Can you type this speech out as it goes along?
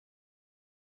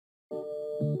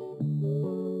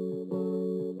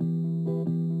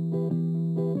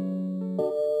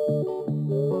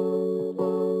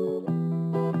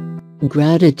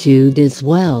gratitude is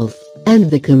wealth,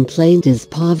 and the complaint is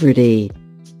poverty.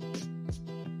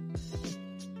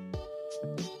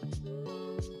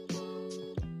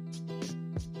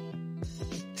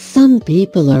 Some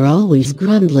people are always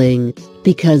grumbling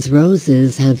because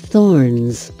roses have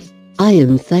thorns. I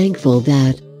am thankful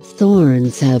that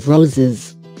thorns have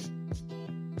roses.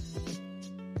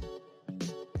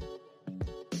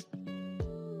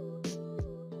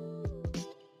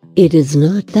 It is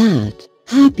not that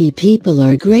happy people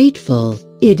are grateful,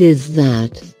 it is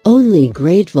that only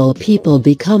grateful people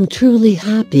become truly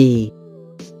happy.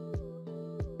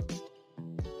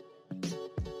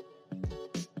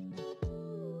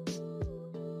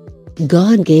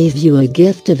 God gave you a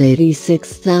gift of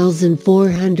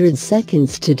 86,400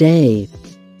 seconds today.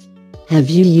 Have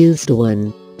you used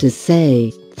one to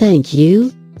say thank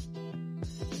you?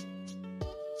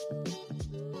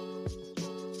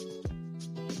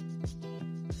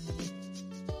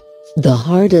 The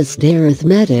hardest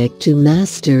arithmetic to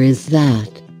master is that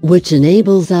which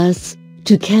enables us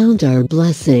to count our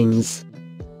blessings.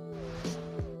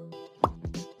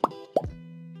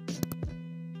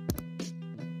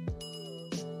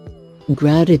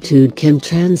 Gratitude can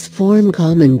transform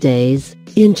common days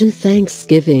into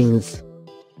Thanksgivings.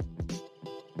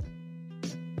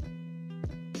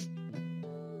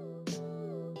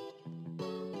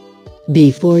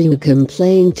 Before you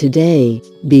complain today,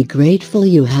 be grateful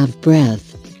you have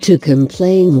breath to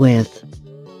complain with.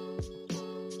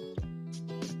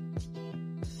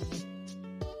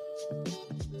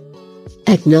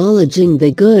 Acknowledging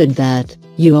the good that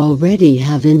you already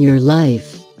have in your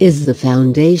life is the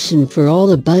foundation for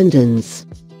all abundance.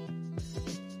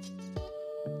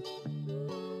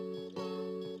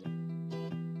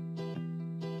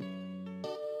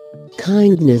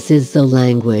 Kindness is the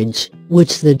language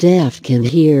which the deaf can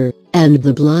hear and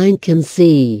the blind can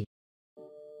see.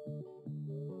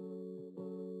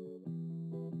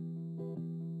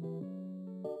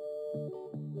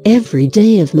 Every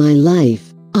day of my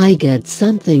life, I get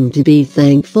something to be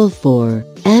thankful for,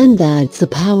 and that's a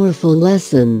powerful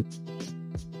lesson.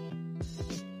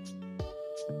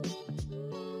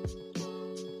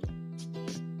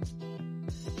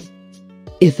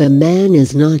 If a man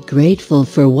is not grateful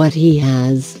for what he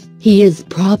has, he is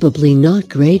probably not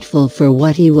grateful for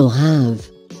what he will have.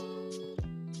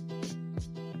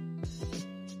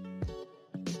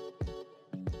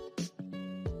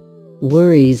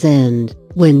 Worries end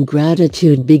when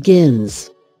gratitude begins.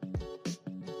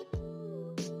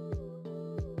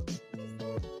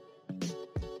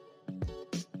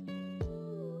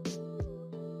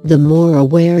 The more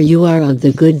aware you are of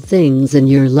the good things in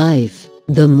your life,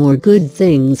 the more good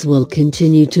things will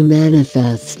continue to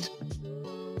manifest.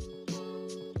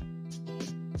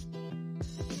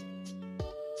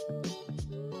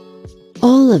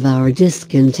 All of our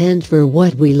discontent for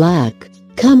what we lack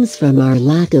comes from our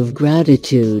lack of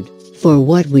gratitude for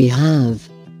what we have.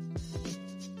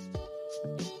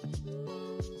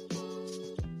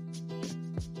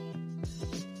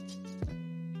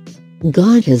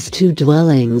 God has two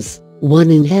dwellings,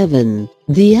 one in heaven,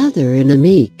 the other in a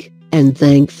meek and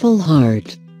thankful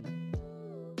heart.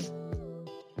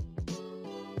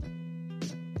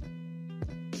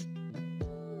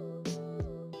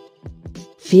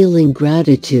 Feeling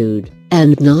gratitude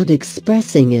and not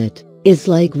expressing it is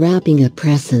like wrapping a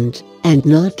present and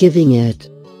not giving it.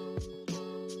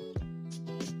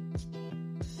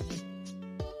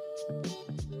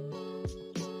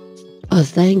 A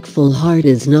thankful heart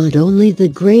is not only the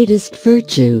greatest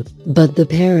virtue, but the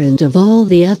parent of all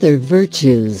the other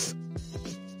virtues.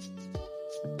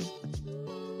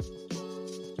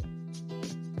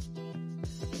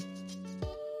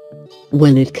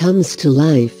 When it comes to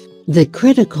life, the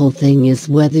critical thing is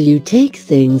whether you take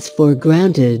things for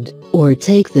granted or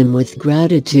take them with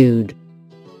gratitude.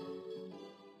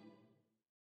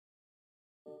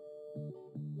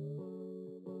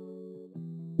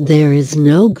 There is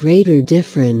no greater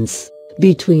difference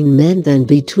between men than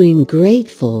between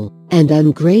grateful and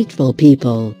ungrateful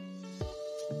people.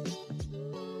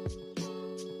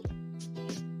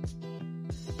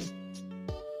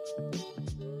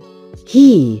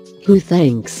 He who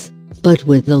thanks, but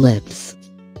with the lips,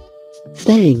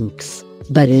 thanks,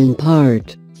 but in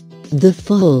part. The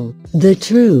full, the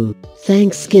true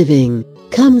thanksgiving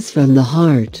comes from the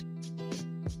heart.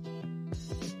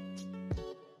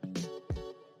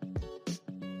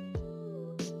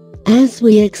 As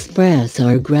we express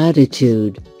our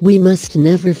gratitude, we must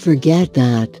never forget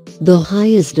that the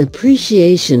highest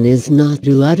appreciation is not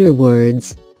to utter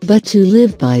words, but to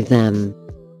live by them.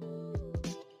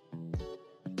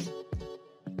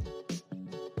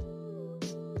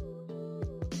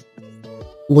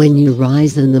 When you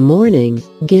rise in the morning,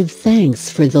 give thanks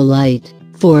for the light,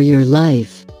 for your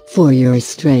life, for your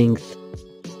strength.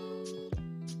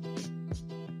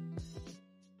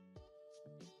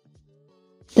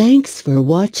 Thanks for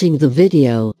watching the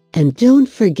video, and don't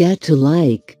forget to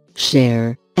like,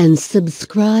 share, and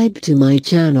subscribe to my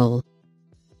channel.